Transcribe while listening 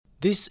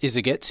This is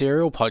a Get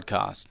Serial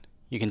podcast.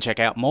 You can check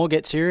out more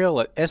Get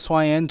Serial at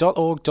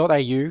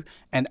syn.org.au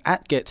and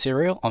at Get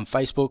Serial on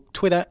Facebook,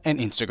 Twitter and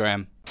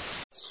Instagram.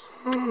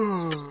 Let's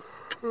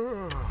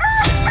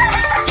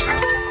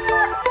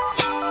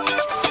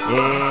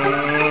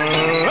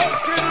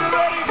get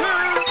ready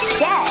to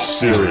Get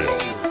Serial.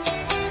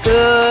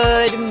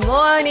 Good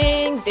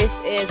morning. This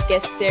is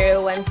Get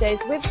Serial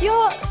Wednesdays with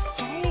your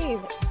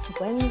fave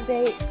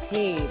Wednesday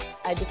team.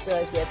 I just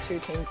realized we have two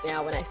teams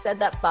now when I said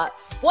that, but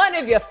one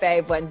of your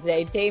fave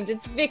Wednesday teams.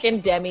 It's Vic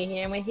and Demi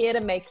here, and we're here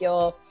to make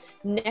your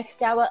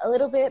next hour a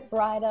little bit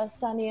brighter,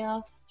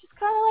 sunnier, just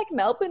kind of like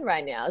Melbourne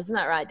right now. Isn't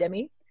that right,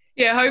 Demi?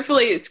 Yeah,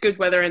 hopefully it's good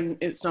weather and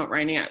it's not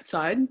raining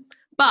outside.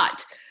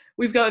 But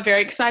we've got a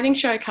very exciting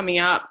show coming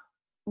up.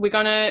 We're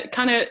going to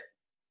kind of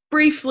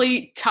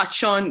briefly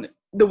touch on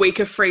the week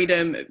of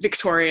freedom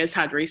Victoria's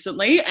had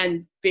recently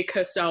and Vic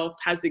herself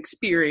has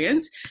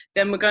experienced.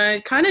 Then we're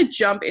going to kind of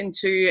jump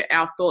into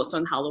our thoughts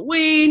on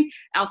Halloween,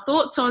 our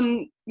thoughts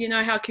on,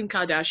 how Kim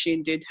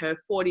Kardashian did her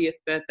 40th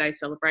birthday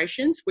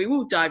celebrations. We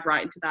will dive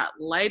right into that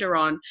later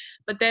on.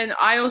 But then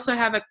I also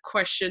have a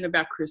question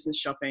about Christmas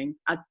shopping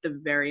at the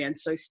very end.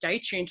 So stay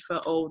tuned for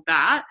all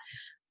that.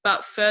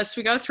 But first,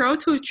 we got to throw it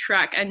to a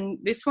track, and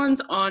this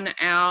one's on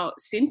our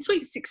Sin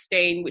Sweet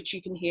 16, which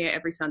you can hear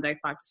every Sunday,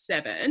 5 to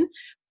 7.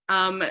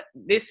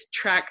 This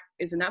track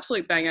is an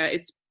absolute banger.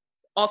 It's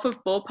off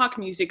of Ballpark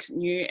Music's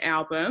new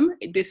album.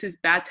 This is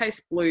Bad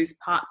Taste Blues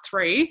Part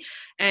 3.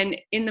 And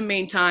in the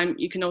meantime,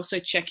 you can also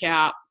check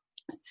out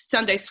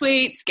Sunday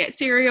Sweets, Get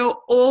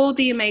Serial, all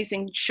the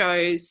amazing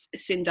shows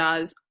Sin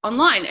does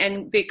online.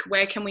 And Vic,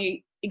 where can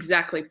we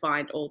exactly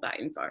find all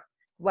that info?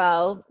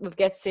 Well, with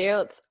Get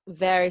Serial, it's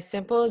very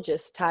simple.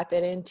 Just type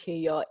it into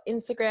your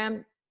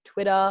Instagram,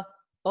 Twitter,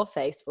 or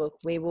Facebook.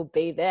 We will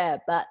be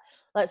there. But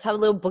let's have a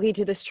little boogie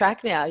to this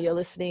track now. You're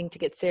listening to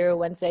Get Serial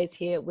Wednesdays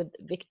here with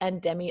Vic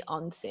and Demi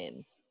on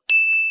Sin.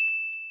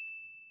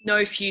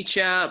 No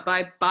Future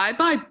by Bye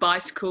Bye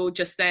Bicycle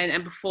just then.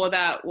 And before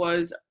that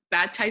was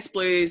Bad Taste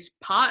Blues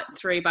Part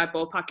 3 by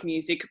Ballpark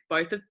Music.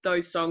 Both of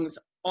those songs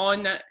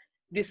on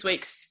this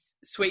week's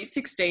Sweet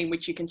 16,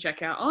 which you can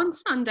check out on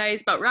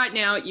Sundays. But right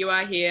now you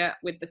are here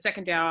with the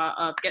second hour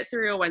of Get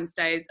Serial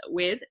Wednesdays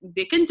with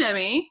Vic and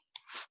Demi.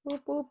 Boop,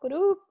 boop,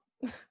 boop.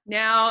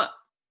 Now,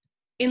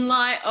 in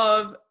light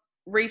of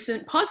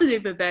recent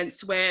positive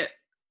events where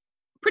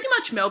pretty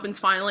much Melbourne's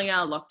finally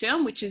out of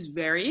lockdown, which is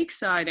very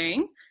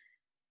exciting.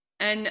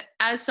 And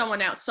as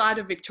someone outside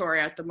of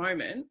Victoria at the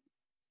moment,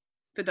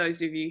 for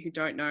those of you who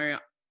don't know,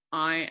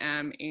 I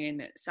am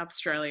in South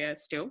Australia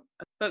still.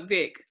 But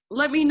Vic,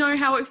 let me know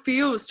how it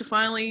feels to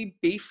finally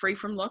be free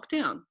from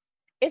lockdown.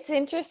 It's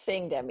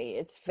interesting, Demi.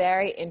 It's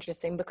very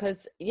interesting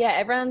because,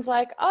 everyone's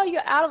like, oh,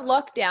 you're out of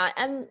lockdown.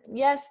 And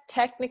yes,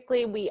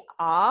 technically we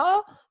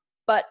are,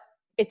 but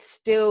it's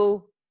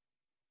still,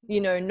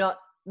 not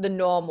the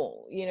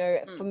normal.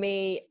 For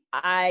me,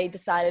 I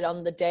decided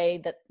on the day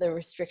that the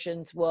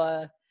restrictions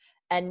were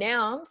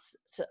announced,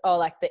 or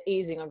like the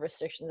easing of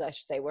restrictions, I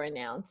should say, were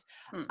announced.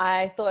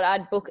 I thought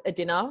I'd book a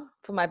dinner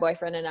for my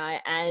boyfriend and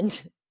I,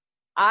 and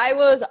I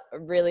was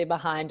really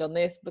behind on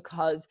this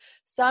because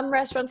some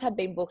restaurants had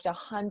been booked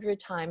 100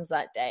 times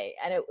that day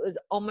and it was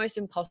almost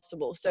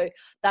impossible. So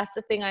that's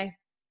the thing I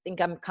think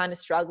I'm kind of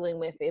struggling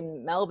with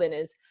in Melbourne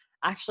is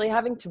actually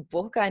having to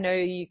book. I know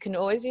you can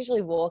always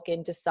usually walk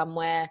into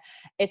somewhere.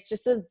 It's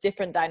just a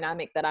different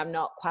dynamic that I'm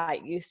not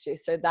quite used to.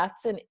 So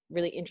that's a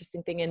really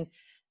interesting thing. And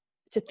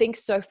to think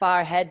so far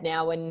ahead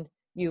now when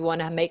you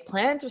want to make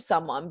plans with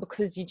someone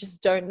because you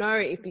just don't know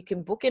if you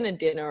can book in a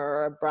dinner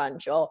or a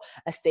brunch or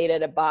a seat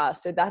at a bar.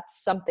 So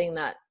that's something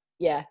that,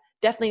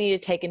 definitely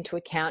need to take into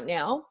account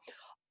now.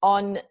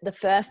 On the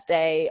first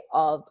day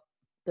of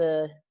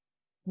the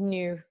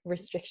new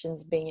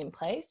restrictions being in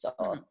place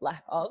or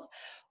lack of,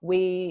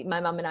 my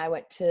mum and I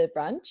went to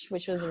brunch,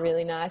 which was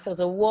really nice. It was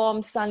a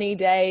warm, sunny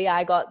day.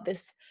 I got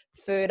this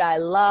food I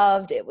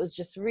loved. It was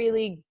just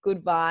really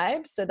good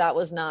vibes. So that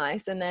was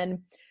nice. And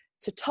then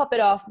to top it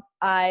off,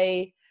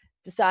 I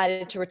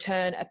decided to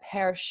return a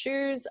pair of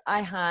shoes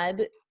I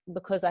had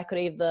because I could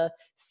either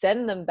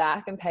send them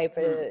back and pay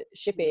for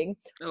shipping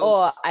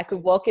or I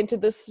could walk into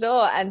the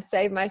store and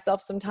save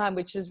myself some time,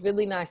 which is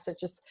really nice. So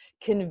just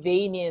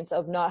convenience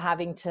of not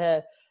having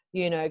to,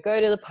 go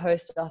to the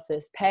post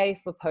office, pay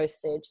for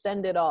postage,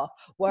 send it off,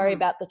 worry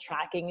about the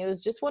tracking. It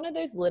was just one of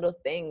those little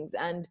things.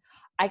 And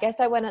I guess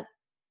I went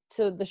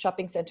to the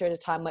shopping center at a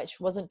time which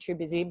wasn't too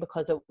busy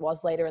because it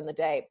was later in the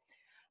day.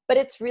 But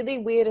it's really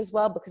weird as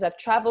well because I've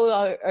traveled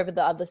over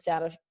the other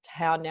side of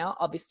town now,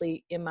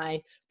 obviously in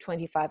my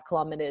 25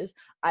 kilometers.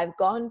 I've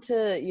gone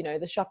to,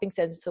 the shopping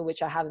center,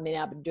 which I haven't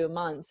been able to do in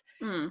months.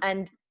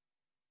 And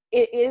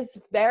it is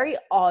very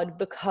odd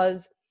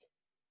because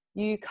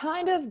you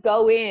kind of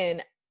go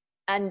in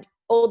and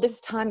all this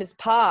time has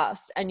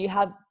passed and you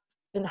haven't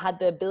had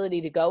the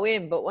ability to go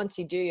in. But once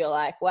you do, you're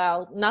like,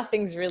 well,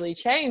 nothing's really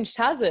changed,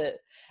 has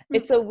it?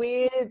 It's a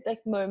weird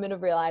moment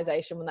of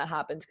realization when that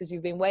happens because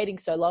you've been waiting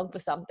so long for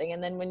something.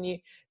 And then when you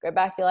go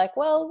back, you're like,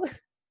 well,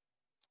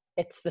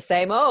 it's the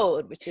same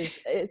old,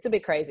 it's a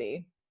bit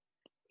crazy.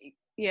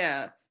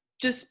 Yeah.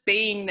 Just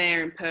being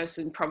there in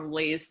person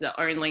probably is the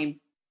only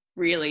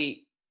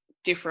really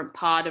different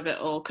part of it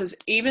all. Because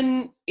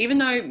even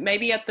though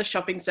maybe at the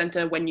shopping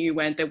centre when you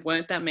went, there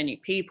weren't that many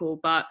people,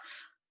 but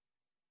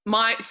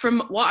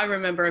from what I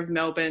remember of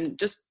Melbourne,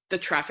 just the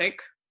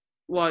traffic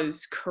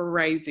was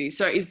crazy.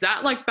 So is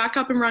that like back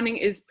up and running?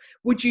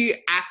 Would you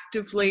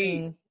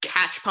actively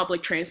catch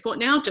public transport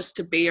now just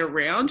to be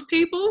around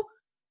people?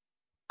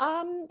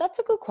 That's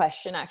a good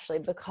question, actually,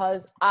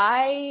 because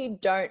I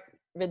don't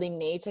really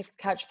need to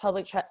catch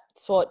public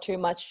transport too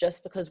much,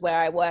 just because where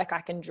I work,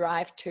 I can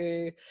drive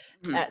to,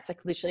 it's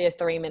like literally a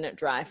 3-minute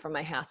drive from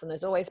my house, and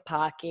there's always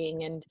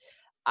parking. And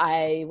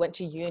I went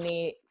to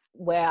uni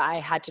where I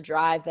had to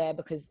drive there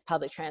because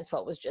public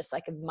transport was just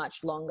like a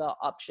much longer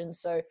option.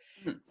 So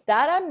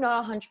that I'm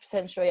not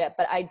 100% sure yet,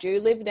 but I do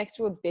live next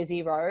to a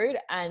busy road,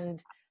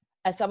 and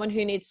as someone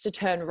who needs to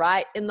turn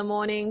right in the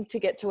morning to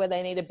get to where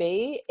they need to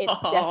be,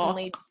 it's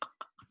definitely,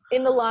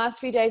 in the last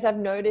few days, I've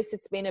noticed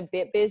it's been a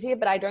bit busier,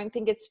 but I don't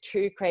think it's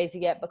too crazy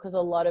yet because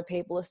a lot of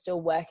people are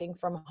still working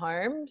from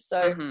home.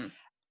 So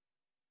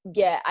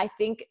yeah, I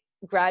think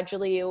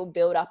gradually it will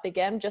build up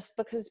again, just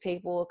because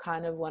people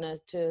kind of wanted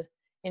to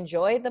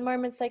enjoy the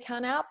moments they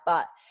can out.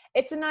 But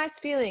it's a nice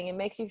feeling. It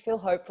makes you feel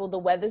hopeful. The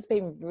weather's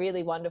been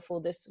really wonderful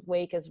this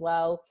week as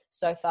well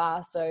so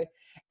far. So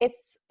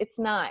it's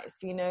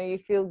nice, you know, you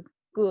feel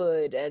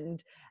good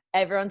and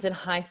everyone's in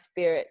high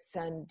spirits,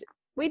 and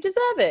we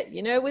deserve it.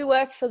 You know, we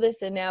worked for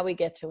this and now we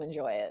get to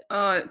enjoy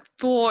it.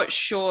 For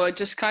sure.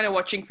 Just kind of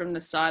watching from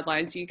the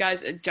sidelines, you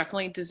guys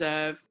definitely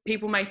deserve,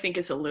 people may think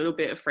it's a little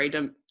bit of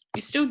freedom.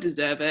 You still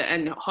deserve it.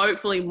 And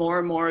hopefully more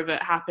and more of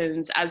it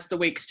happens as the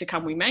weeks to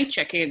come. We may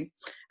check in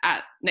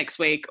at next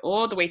week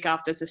or the week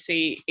after to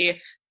see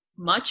if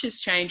much has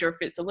changed or if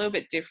it's a little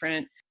bit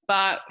different.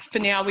 But for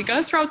now, we're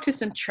going to throw it to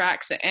some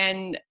tracks,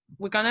 and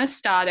we're going to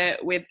start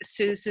it with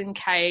Citizen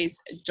K's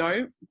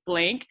Don't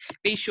Blink.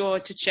 Be sure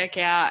to check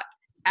out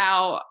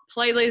our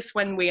playlist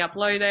when we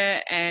upload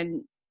it,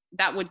 and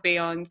that would be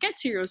on Get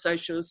Serial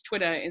socials,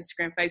 Twitter,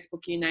 Instagram,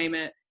 Facebook, you name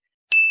it.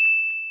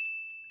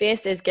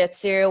 This is Get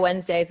Serial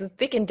Wednesdays with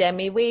Vic and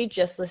Demi. We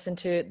just listened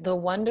to the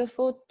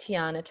wonderful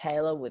Tiana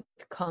Taylor with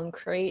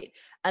Concrete,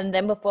 and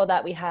then before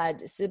that we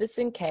had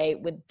Citizen K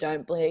with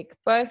Don't Blink.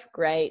 Both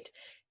great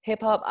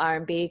hip-hop,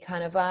 R&B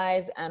kind of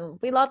vibes, and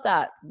we love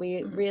that.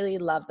 We really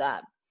love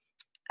that.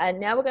 And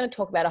now we're going to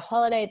talk about a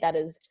holiday that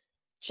is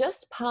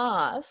just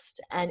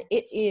passed, and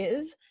it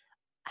is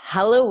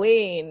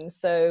Halloween.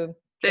 So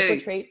trick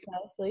or treat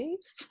firstly.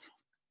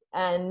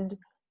 And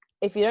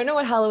if you don't know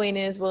what Halloween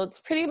is, well, it's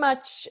pretty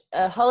much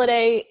a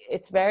holiday.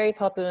 It's very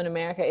popular in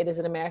America. It is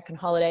an American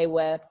holiday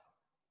where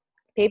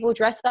people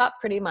dress up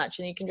pretty much,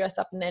 and you can dress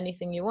up in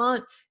anything you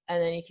want, and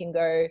then you can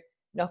go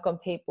knock on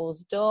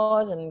people's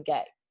doors and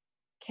get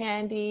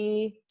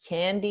candy,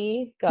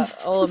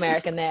 got all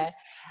American there,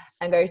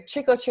 and go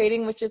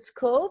trick-or-treating, which it's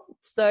called.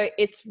 So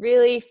it's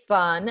really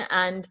fun.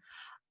 And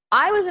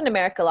I was in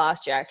America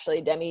last year,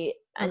 actually, Demi,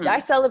 and I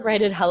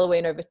celebrated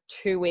Halloween over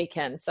 2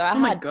 weekends. So I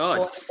had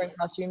 4 different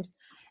costumes.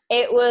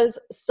 It was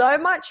so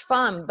much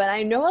fun, but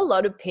I know a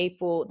lot of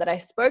people that I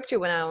spoke to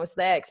when I was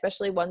there,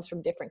 especially ones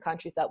from different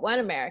countries that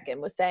weren't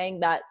American, were saying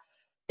that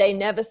they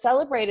never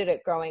celebrated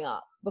it growing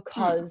up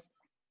because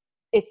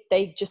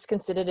they just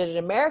considered it an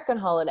American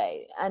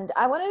holiday. And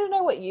I wanted to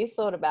know what you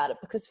thought about it,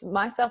 because for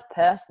myself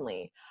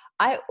personally,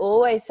 I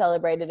always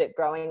celebrated it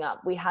growing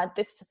up. We had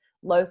this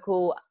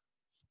local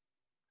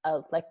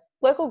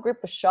group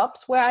of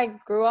shops where I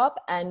grew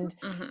up, and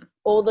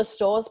all the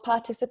stores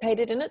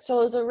participated in it. So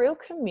it was a real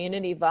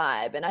community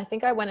vibe. And I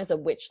think I went as a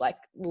witch like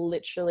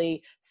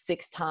literally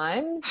 6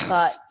 times,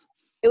 but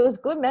it was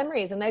good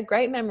memories, and they're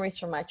great memories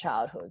from my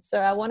childhood. So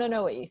I want to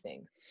know what you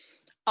think.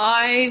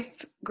 I've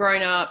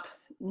grown up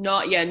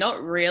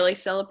not really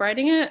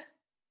celebrating it.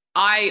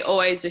 I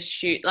always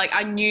assumed, like,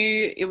 I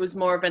knew it was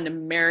more of an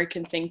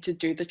American thing to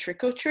do the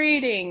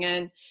trick-or-treating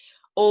and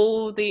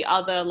all the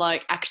other,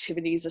 like,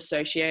 activities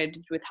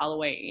associated with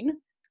Halloween.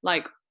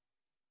 Like,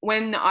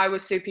 when I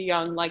was super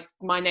young, like,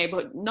 my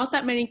neighborhood, not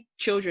that many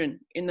children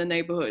in the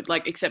neighborhood,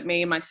 like, except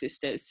me and my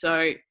sisters.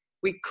 So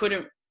we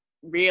couldn't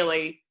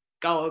really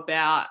go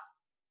about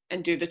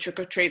and do the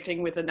trick-or-treat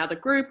thing with another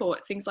group or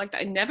things like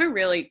that. It never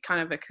really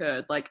kind of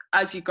occurred. Like,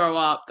 as you grow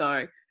up,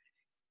 though,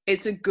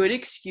 it's a good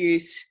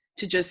excuse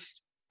to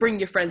just bring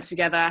your friends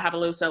together, have a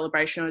little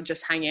celebration, or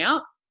just hang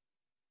out.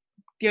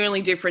 The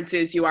only difference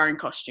is you are in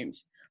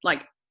costumes.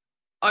 Like,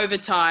 over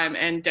time,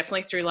 and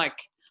definitely through, like,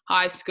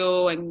 high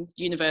school and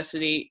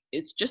university,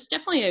 it's just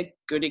definitely a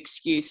good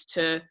excuse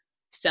to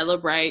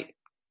celebrate,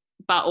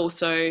 but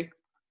also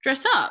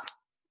dress up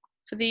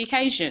for the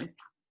occasion.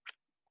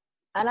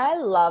 And I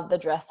love the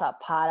dress up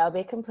part. I'll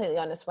be completely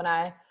honest. When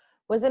I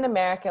was in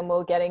America and we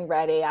were getting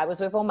ready, I was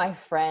with all my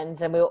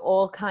friends and we were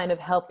all kind of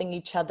helping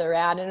each other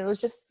out. And it was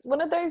just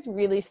one of those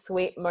really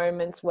sweet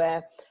moments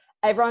where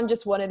everyone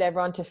just wanted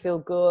everyone to feel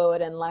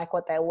good and like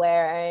what they're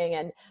wearing.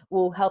 And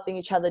we were helping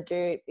each other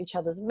do each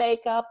other's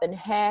makeup and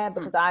hair,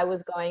 because I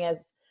was going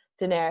as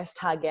Daenerys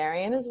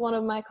Targaryen as one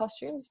of my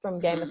costumes from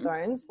Game of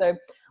Thrones. So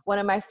one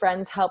of my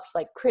friends helped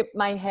like crimp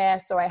my hair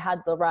so I had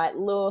the right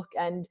look.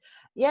 And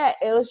yeah,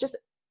 it was just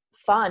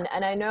fun.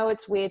 And I know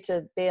it's weird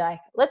to be like,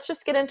 let's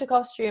just get into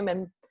costume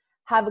and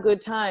have a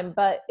good time,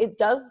 but it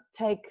does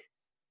take,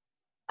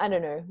 I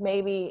don't know,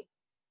 maybe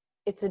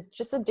it's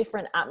just a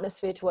different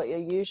atmosphere to what you're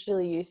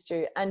usually used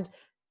to. And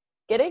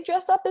getting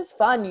dressed up is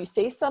fun. You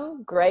see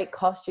some great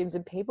costumes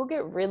and people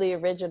get really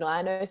original.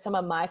 I know some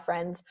of my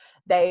friends,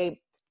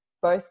 they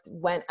both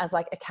went as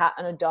like a cat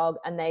and a dog,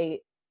 and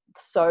they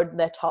sewed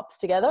their tops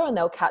together and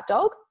they were cat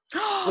dog,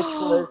 which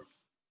was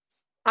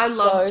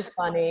so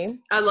funny.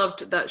 I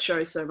loved that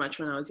show so much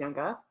when I was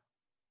younger.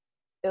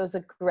 It was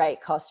a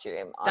great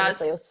costume.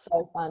 Honestly, it was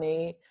so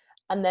funny.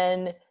 And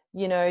then,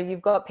 you know,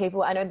 you've got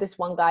people, I know this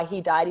one guy,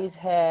 he dyed his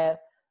hair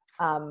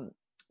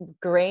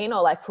green,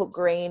 or like put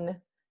green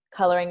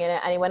coloring in it,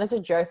 and he went as a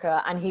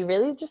Joker, and he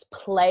really just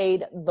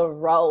played the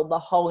role the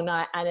whole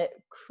night, and it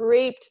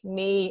creeped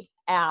me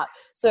out.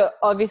 So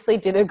obviously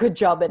did a good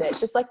job at it,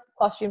 just like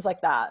costumes like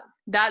that.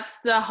 That's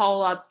the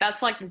whole,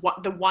 that's like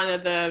one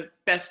of the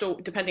best, or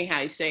depending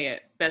how you see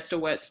it, best or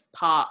worst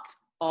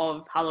parts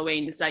of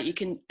Halloween is that you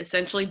can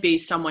essentially be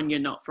someone you're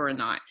not for a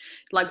night.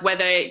 Like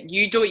whether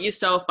you do it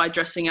yourself by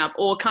dressing up,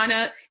 or kind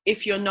of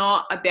if you're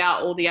not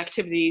about all the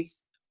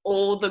activities,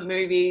 all the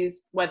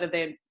movies, whether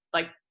they're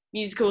like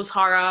musicals,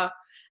 horror,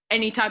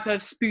 any type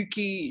of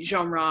spooky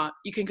genre,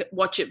 you can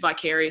watch it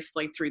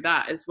vicariously through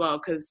that as well,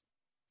 because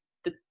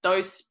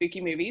those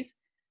spooky movies,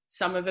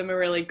 some of them are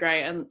really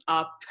great and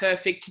are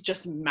perfect to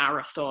just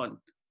marathon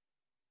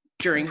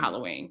during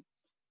Halloween.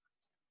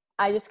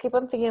 I just keep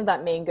on thinking of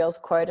that Mean Girls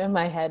quote in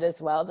my head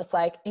as well. That's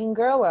like, in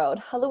girl world,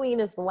 Halloween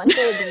is the one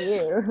day of the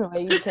year where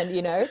you can,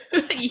 you know,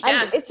 Yes.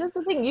 And it's just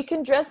the thing. You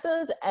can dress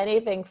as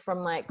anything from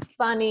like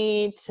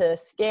funny to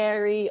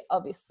scary,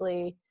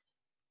 obviously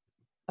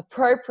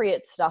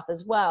appropriate stuff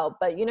as well.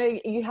 But, you know,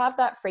 you have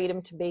that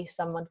freedom to be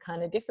someone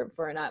kind of different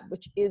for a night,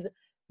 which is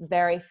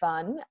very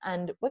fun.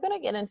 And we're going to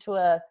get into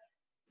a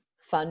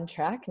fun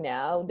track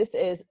now. This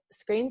is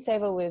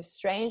Screensaver with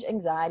Strange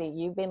Anxiety.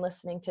 You've been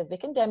listening to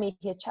Vic and Demi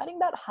here chatting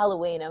about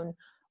Halloween, and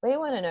we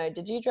want to know,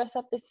 did you dress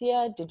up this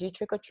year? Did you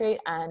trick or treat?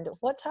 And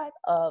what type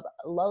of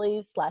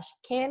lollies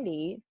 /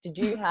 candy did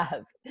you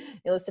have?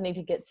 You're listening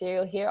to Get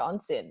Serial here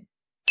on Sin.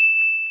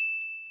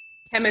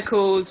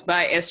 Chemicals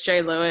by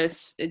S.J.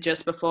 Lewis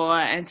just before,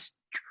 and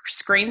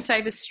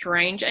Screensaver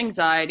Strange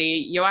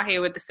Anxiety. You are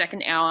here with the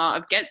second hour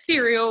of Get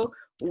Serial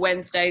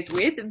Wednesdays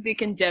with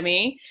Vic and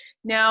Demi.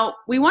 Now,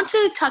 we want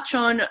to touch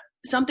on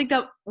something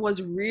that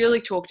was really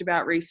talked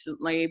about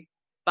recently,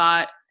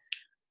 but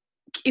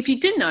if you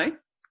didn't know,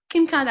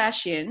 Kim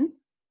Kardashian,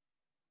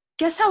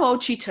 guess how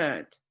old she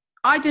turned?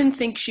 I didn't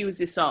think she was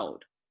this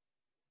old.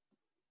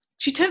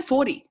 She turned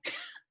 40.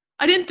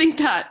 I didn't think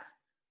that.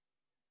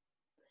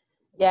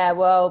 Yeah,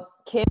 well,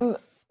 Kim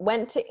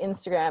went to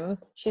Instagram.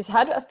 She's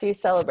had a few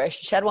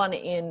celebrations. She had one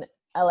in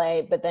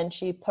LA, but then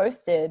she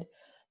posted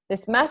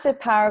this massive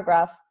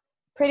paragraph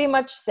pretty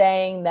much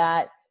saying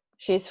that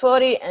she's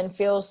 40 and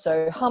feels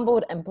so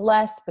humbled and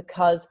blessed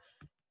because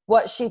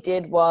what she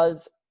did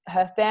was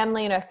her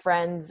family and her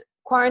friends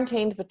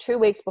quarantined for 2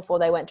 weeks before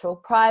they went to a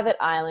private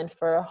island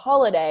for a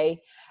holiday.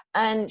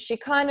 And she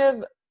kind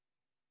of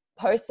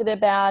posted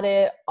about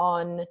it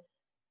on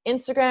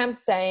Instagram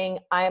saying,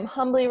 I am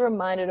humbly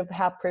reminded of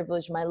how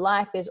privileged my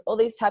life is, all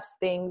these types of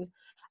things.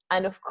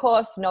 And of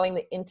course, knowing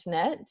the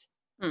internet,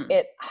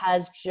 it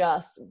has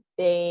just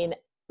been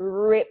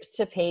ripped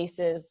to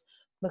pieces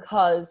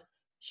because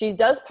she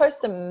does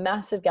post a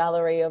massive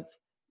gallery of,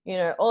 you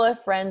know, all her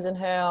friends and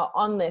her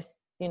on this,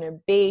 you know,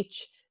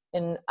 beach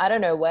in I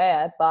don't know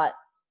where, but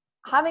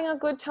having a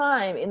good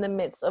time in the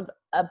midst of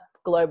a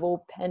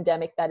global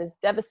pandemic that is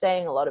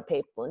devastating a lot of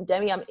people. And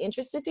Demi, I'm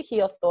interested to hear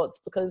your thoughts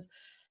because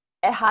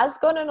it has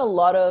gotten a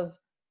lot of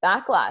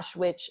backlash,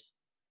 which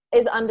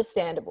is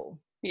understandable.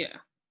 Yeah.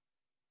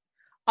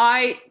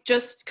 I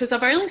just, because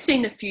I've only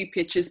seen a few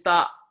pictures,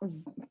 but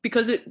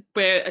because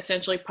we're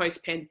essentially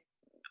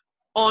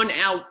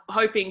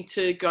hoping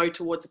to go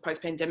towards a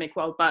post-pandemic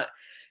world, but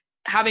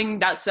having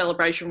that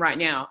celebration right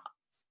now,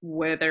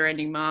 were there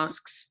any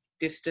masks,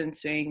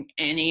 distancing,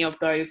 any of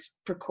those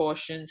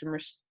precautions and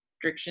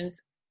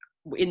restrictions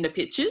in the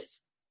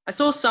pictures? I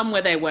saw some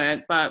where they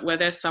weren't, but were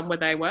there some where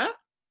they were?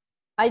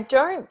 I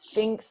don't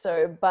think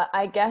so, but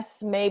I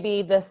guess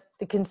maybe the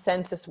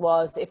consensus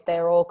was if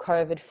they're all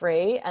COVID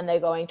free and they're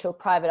going to a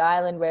private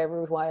island where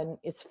everyone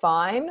is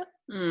fine.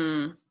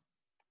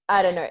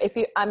 I don't know.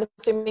 I'm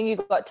assuming you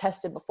got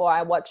tested before.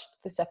 I watched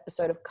this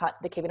episode of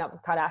the Keeping Up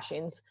with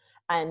Kardashians,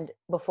 and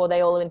before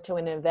they all went to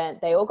an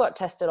event, they all got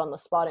tested on the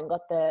spot and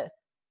got their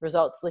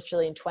results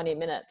literally in 20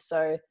 minutes.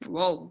 So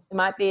Whoa. It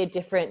might be a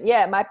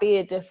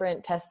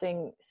different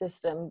testing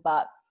system,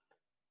 but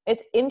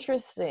it's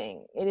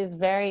interesting. It is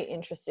very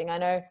interesting. I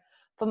know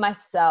for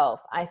myself,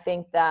 I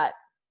think that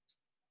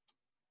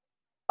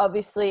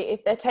obviously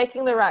if they're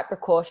taking the right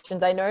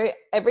precautions, I know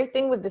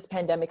everything with this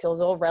pandemic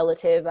is all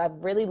relative. I've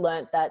really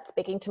learned that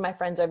speaking to my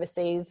friends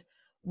overseas,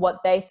 what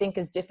they think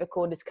is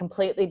difficult is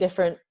completely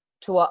different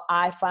to what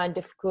I find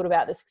difficult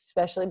about this,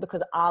 especially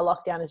because our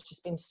lockdown has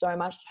just been so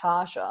much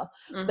harsher.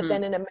 But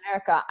then in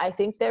America, I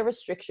think their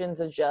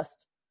restrictions are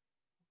just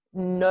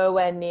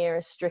nowhere near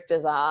as strict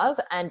as ours.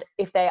 And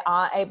if they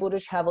are able to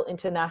travel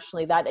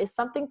internationally, that is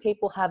something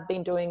people have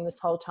been doing this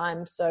whole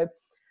time. So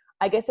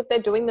I guess if they're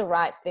doing the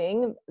right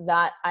thing,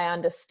 that I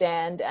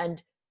understand.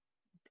 And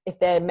if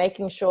they're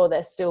making sure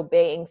they're still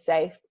being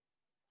safe,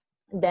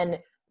 then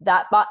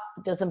that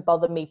doesn't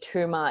bother me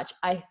too much.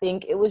 I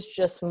think it was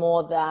just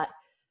more that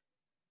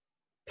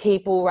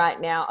people right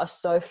now are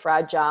so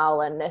fragile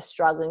and they're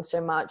struggling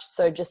so much.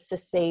 So just to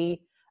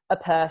see a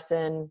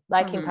person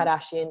like Kim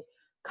Kardashian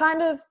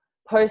kind of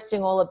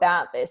posting all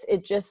about this,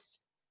 it just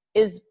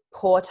is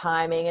poor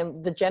timing.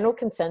 And the general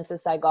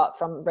consensus I got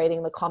from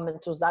reading the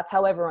comments was that's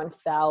how everyone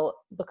felt,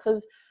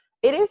 because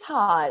it is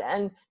hard.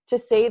 And to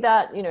see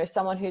that, you know,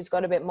 someone who's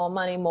got a bit more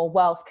money, more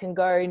wealth can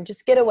go and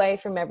just get away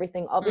from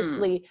everything.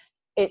 Obviously,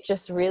 it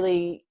just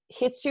really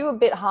hits you a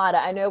bit harder.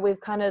 I know we've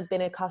kind of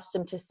been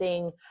accustomed to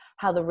seeing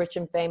how the rich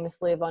and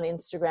famous live on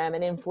Instagram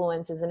and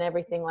influencers and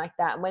everything like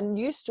that. And we're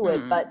used to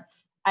it, but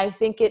I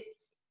think it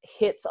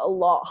hits a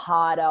lot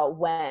harder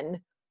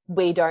when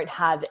we don't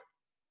have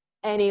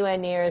anywhere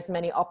near as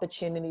many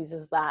opportunities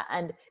as that.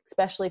 And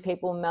especially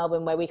people in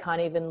Melbourne where we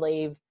can't even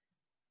leave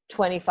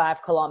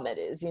 25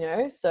 kilometers, you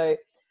know? So,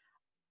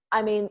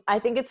 I mean, I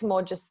think it's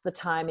more just the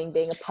timing,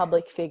 being a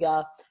public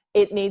figure.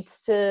 It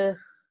needs to,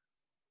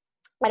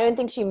 I don't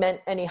think she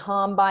meant any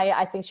harm by it.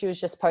 I think she was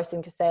just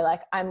posting to say,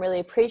 like, I'm really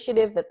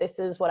appreciative that this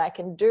is what I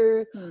can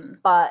do.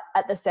 But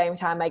at the same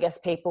time, I guess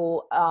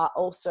people are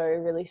also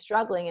really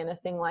struggling. And a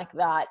thing like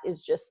that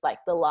is just like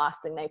the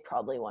last thing they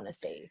probably want to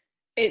see.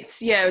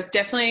 It's, yeah,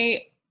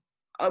 definitely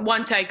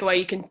one takeaway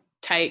you can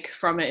take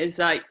from it is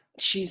like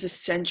she's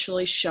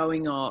essentially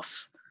showing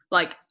off.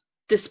 Like,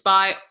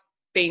 despite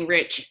being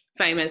rich,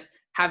 famous,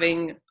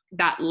 having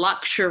that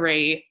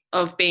luxury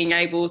of being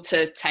able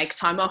to take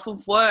time off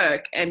of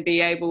work and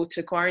be able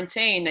to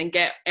quarantine and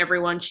get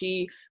everyone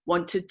she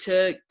wanted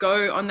to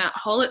go on that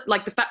holiday,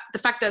 like the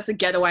fact that it's a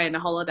getaway and a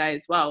holiday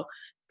as well.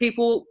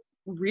 People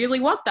really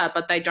want that,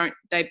 but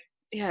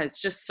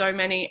it's just so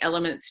many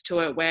elements to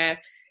it where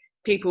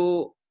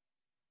people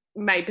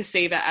may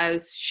perceive it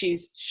as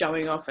she's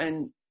showing off,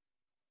 and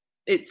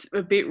it's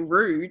a bit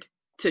rude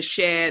to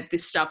share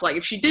this stuff. Like,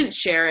 if she didn't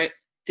share it,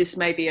 this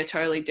may be a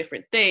totally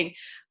different thing.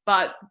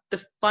 But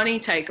the funny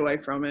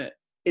takeaway from it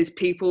is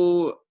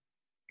people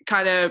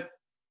kind of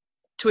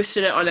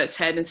twisted it on its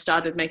head and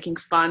started making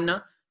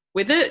fun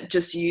with it,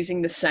 just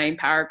using the same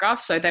paragraph.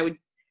 So they would,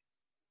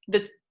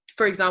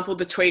 for example,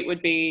 the tweet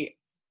would be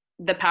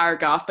the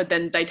paragraph, but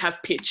then they'd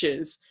have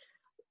pictures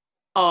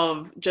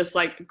of just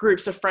like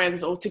groups of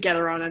friends all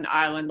together on an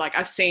island. Like,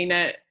 I've seen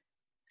it,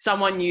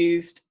 someone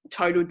used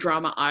Total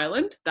Drama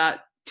Island,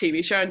 that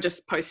TV show, and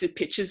just posted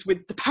pictures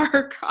with the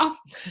paragraph.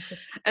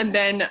 And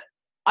then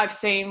I've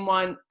seen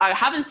one, I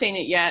haven't seen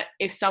it yet.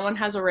 If someone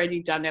has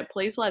already done it,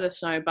 please let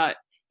us know. But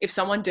if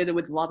someone did it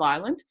with Love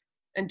Island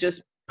and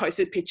just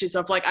posted pictures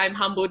of like, I'm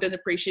humbled and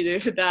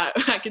appreciative that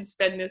I can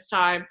spend this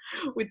time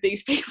with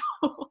these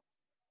people.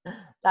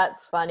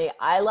 That's funny.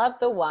 I love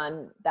the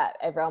one that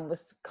everyone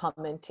was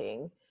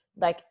commenting.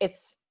 Like,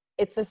 it's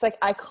this like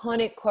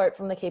iconic quote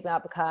from the Keeping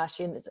Up with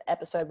Kardashians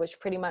episode, which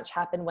pretty much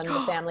happened when the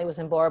family was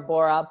in Bora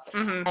Bora,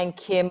 and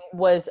Kim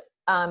was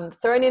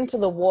thrown into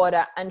the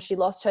water and she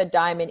lost her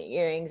diamond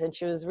earrings, and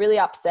she was really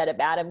upset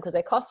about them because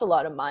they cost a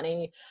lot of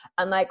money.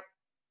 And like,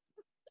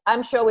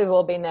 I'm sure we've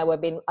all been there. We've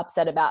been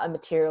upset about a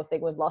material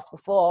thing we've lost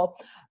before,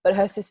 but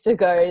her sister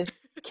goes,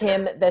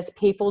 Kim, there's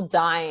people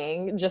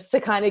dying, just to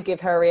kind of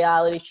give her a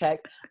reality check.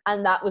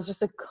 And that was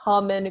just a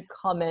common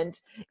comment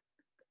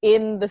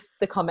in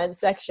the comment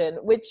section,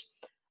 which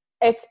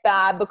it's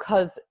bad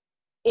because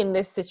in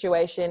this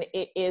situation,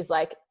 it is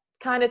like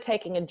kind of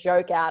taking a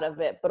joke out of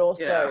it, but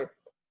also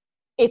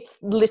it's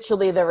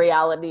literally the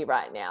reality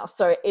right now.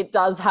 So it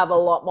does have a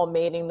lot more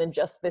meaning than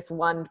just this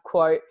one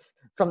quote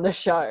from the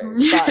show.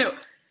 But,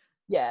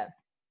 yeah.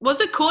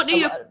 Was it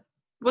Courtney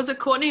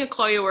or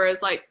Chloe where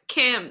it's like,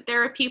 Kim,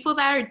 there are people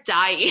that are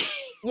dying?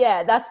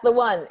 Yeah, that's the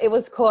one. It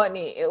was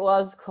Courtney.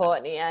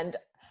 And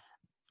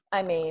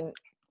I mean,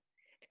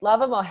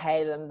 love them or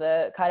hate them,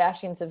 the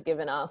Kardashians have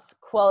given us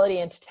quality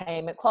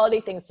entertainment,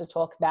 quality things to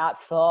talk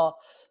about for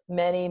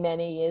many,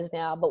 many years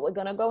now. But we're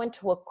going to go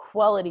into a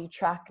quality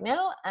track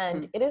now.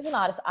 And it is an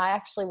artist I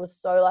actually was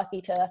so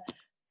lucky to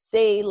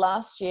see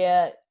last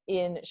year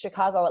in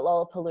Chicago at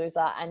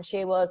Lollapalooza, and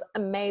she was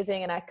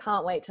amazing, and I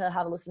can't wait to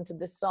have a listen to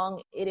this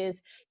song. It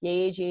is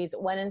Yeezy's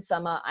When in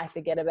Summer I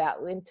Forget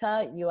About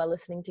Winter. You are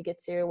listening to Get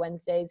Serial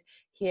Wednesdays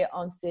here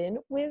on SYN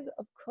with,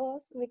 of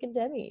course, Vic and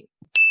Demi.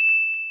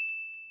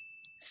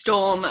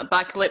 Storm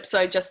by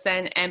Calypso just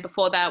then, and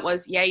before that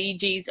was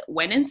Yeezy's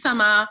When in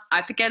Summer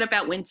I Forget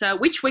About Winter,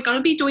 which we're going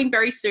to be doing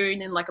very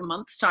soon in like a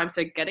month's time,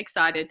 so get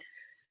excited.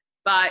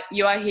 But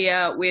you are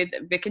here with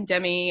Vic and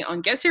Demi on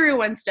Get Serial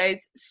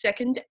Wednesdays,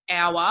 second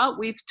hour.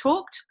 We've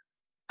talked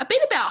a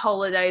bit about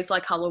holidays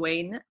like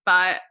Halloween,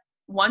 but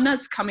one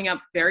that's coming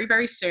up very,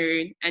 very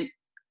soon, and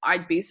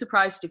I'd be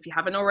surprised if you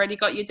haven't already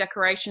got your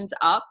decorations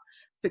up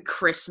for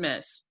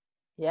Christmas.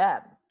 Yeah,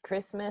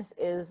 Christmas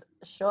is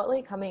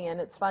shortly coming in.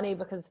 It's funny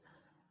because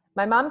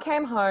my mum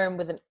came home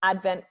with an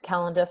advent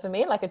calendar for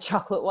me, like a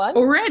chocolate one.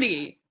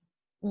 Already?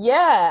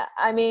 Yeah,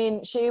 I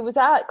mean, she was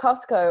at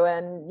Costco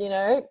and,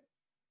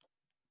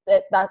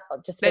 that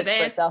just They're speaks for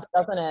there. itself,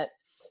 doesn't it?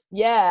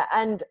 Yeah,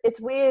 and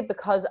it's weird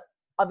because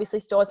obviously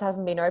stores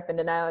haven't been opened,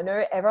 and I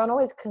know everyone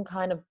always can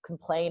kind of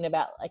complain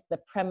about like the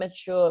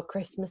premature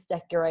Christmas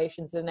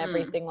decorations and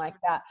everything like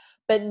that.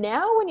 But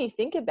now when you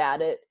think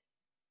about it,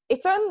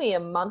 it's only a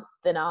month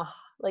and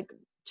like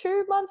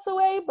 2 months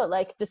away, but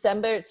like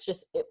December, it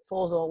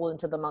falls all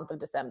into the month of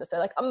December. So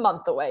like a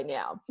month away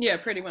now. Yeah,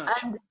 pretty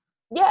much. And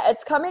yeah,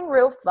 it's coming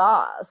real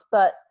fast,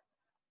 but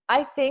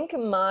I think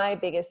my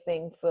biggest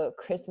thing for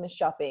Christmas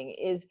shopping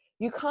is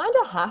you kind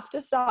of have to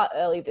start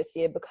early this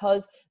year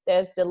because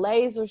there's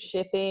delays with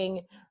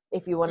shipping.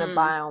 If you want to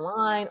buy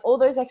online, all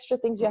those extra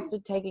things you have to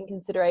take in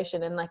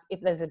consideration. And like,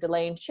 if there's a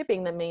delay in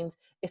shipping, that means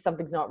if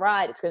something's not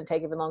right, it's going to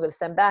take even longer to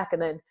send back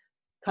and then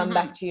come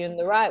back to you in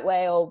the right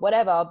way or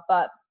whatever.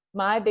 But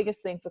my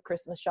biggest thing for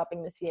Christmas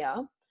shopping this year,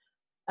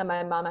 and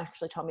my mum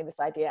actually told me this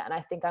idea, and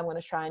I think I'm going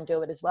to try and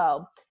do it as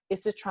well,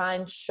 is to try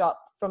and shop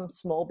from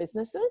small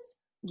businesses.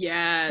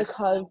 Yes.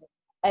 Because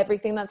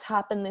everything that's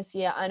happened this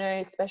year, I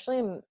know, especially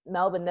in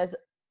Melbourne, there's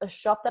a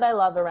shop that I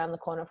love around the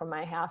corner from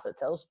my house that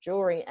sells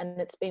jewelry,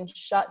 and it's been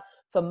shut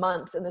for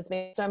months. And there's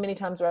been so many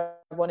times where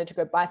I wanted to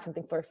go buy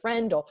something for a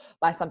friend or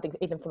buy something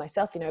even for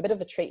myself, a bit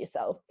of a treat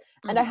yourself.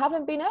 And I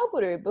haven't been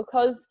able to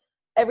because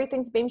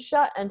everything's been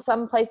shut and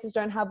some places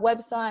don't have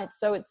websites.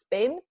 So it's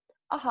been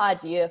a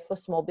hard year for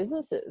small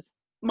businesses.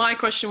 My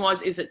question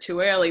was, is it too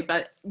early?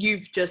 But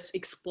you've just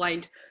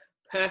explained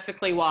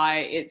perfectly why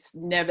it's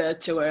never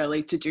too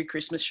early to do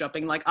Christmas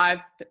shopping. Like,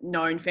 I've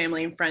known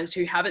family and friends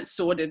who have it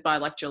sorted by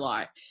like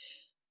July,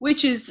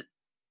 which is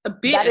a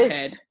bit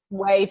ahead. Is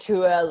way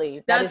too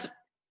early. That's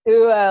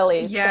too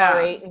early. Yeah.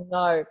 Sorry.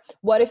 No.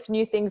 What if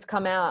new things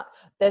come out?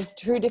 There's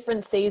 2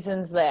 different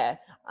seasons there.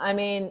 I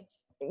mean,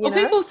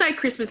 people say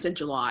Christmas in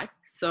July,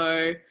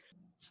 so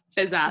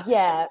there's that.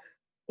 Yeah.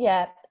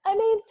 Yeah. I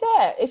mean,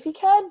 fair. If you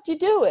can, you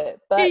do it.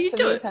 But Yeah, for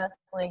me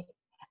personally,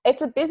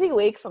 it's a busy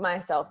week for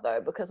myself though,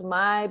 because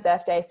my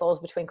birthday falls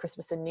between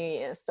Christmas and New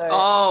Year's.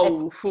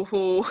 So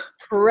it's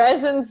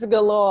presents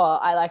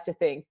galore, I like to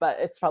think, but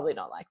it's probably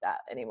not like that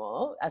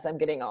anymore as I'm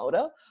getting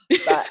older.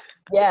 But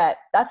yeah,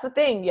 that's the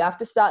thing. You have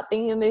to start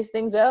thinking of these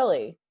things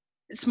early.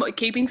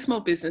 Keeping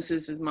small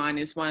businesses in mind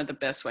is one of the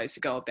best ways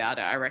to go about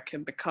it, I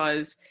reckon,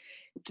 because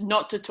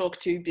not to talk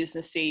too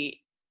businessy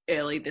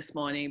early this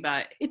morning,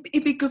 but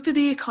it'd be good for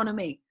the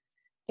economy.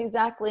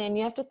 Exactly. And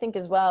you have to think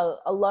as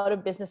well, a lot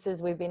of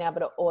businesses we've been able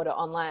to order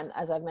online,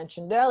 as I've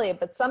mentioned earlier,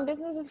 but some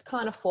businesses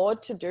can't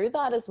afford to do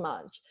that as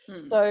much.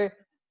 So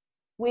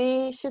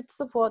we should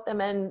support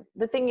them. And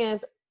the thing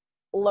is,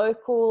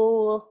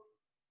 local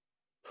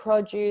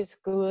produce,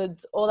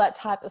 goods, all that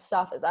type of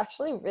stuff is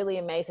actually really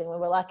amazing.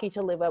 We're lucky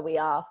to live where we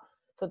are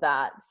for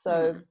that.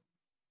 So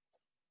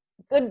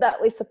good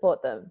that we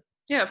support them.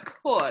 Yeah, of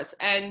course.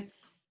 And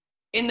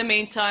in the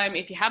meantime,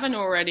 if you haven't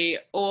already,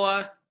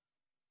 or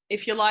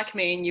if you're like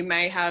me and you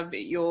may have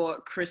your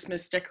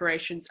Christmas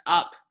decorations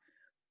up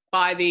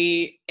by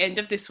the end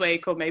of this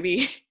week or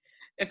maybe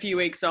a few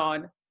weeks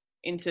on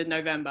into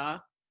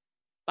November,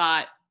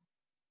 but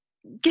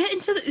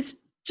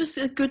it's just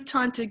a good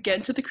time to get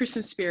into the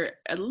Christmas spirit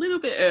a little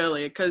bit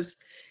earlier, because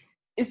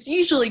it's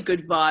usually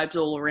good vibes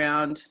all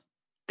around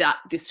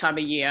this time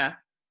of year.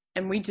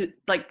 And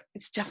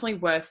it's definitely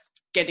worth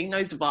getting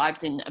those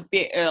vibes in a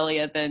bit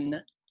earlier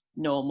than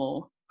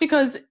normal,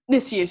 because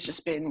this year's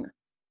just been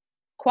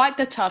quite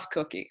the tough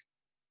cookie.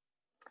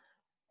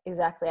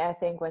 Exactly. I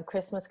think when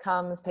Christmas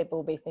comes, people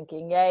will be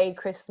thinking, yay,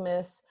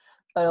 Christmas,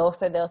 but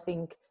also they'll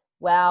think,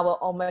 wow, we're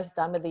almost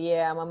done with the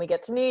year. And when we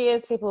get to New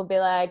Year's, people will be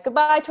like,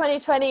 goodbye,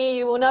 2020,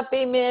 you will not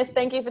be missed.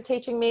 Thank you for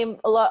teaching me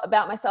a lot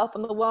about myself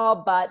and the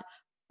world, but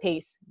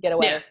peace, get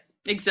away. Yeah,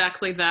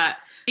 exactly that.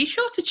 Be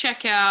sure to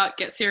check out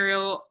Get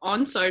Cereal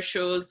on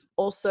socials.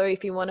 Also,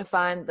 if you want to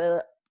find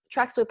the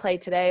tracks we played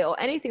today or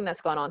anything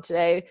that's gone on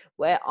today,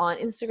 we're on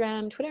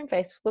Instagram, Twitter and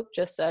Facebook.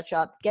 Just search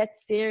up Get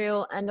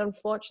Cereal. And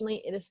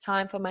unfortunately, it is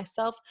time for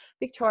myself,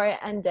 Victoria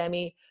and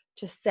Demi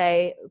to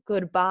say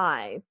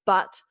goodbye.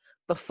 But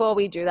before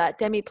we do that,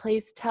 Demi,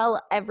 please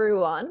tell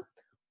everyone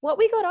what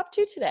we got up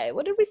to today.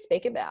 What did we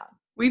speak about?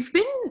 We've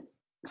been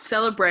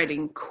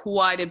celebrating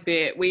quite a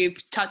bit.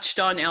 We've touched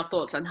on our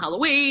thoughts on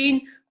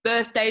Halloween,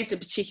 birthdays, in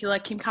particular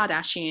Kim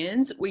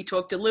Kardashian's. We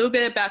talked a little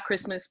bit about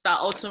Christmas, but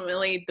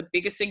ultimately the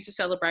biggest thing to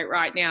celebrate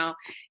right now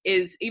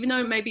is, even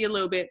though maybe a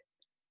little bit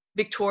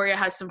Victoria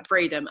has some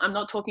freedom, I'm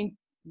not talking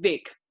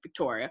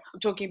Victoria,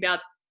 I'm talking about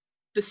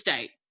the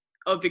state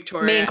of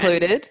Victoria. Me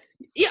included.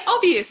 Yeah,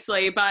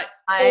 obviously, but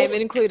I'm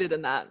included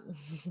in that.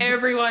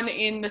 Everyone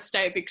in the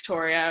state of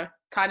Victoria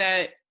kind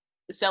of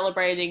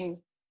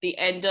celebrating the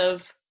end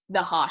of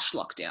the harsh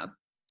lockdown.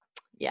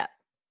 Yeah.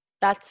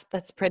 That's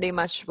pretty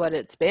much what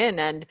it's been.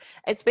 And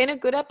it's been a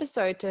good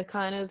episode to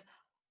kind of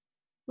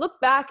look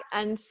back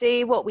and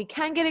see what we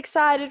can get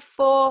excited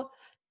for.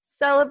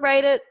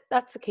 Celebrate it.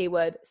 That's the key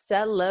word.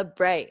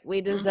 Celebrate.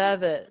 We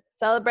deserve it.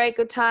 Celebrate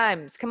good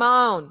times. Come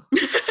on.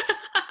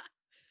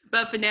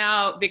 But for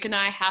now, Vic and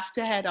I have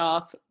to head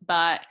off,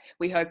 but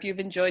we hope you've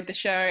enjoyed the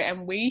show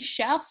and we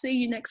shall see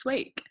you next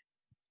week.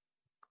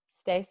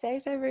 Stay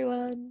safe,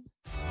 everyone.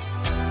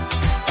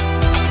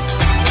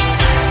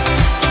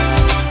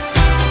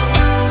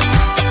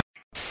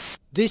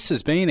 This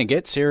has been a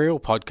Get Serial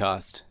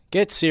podcast.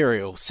 Get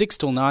Serial, 6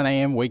 till 9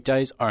 a.m.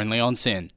 weekdays only on SYN.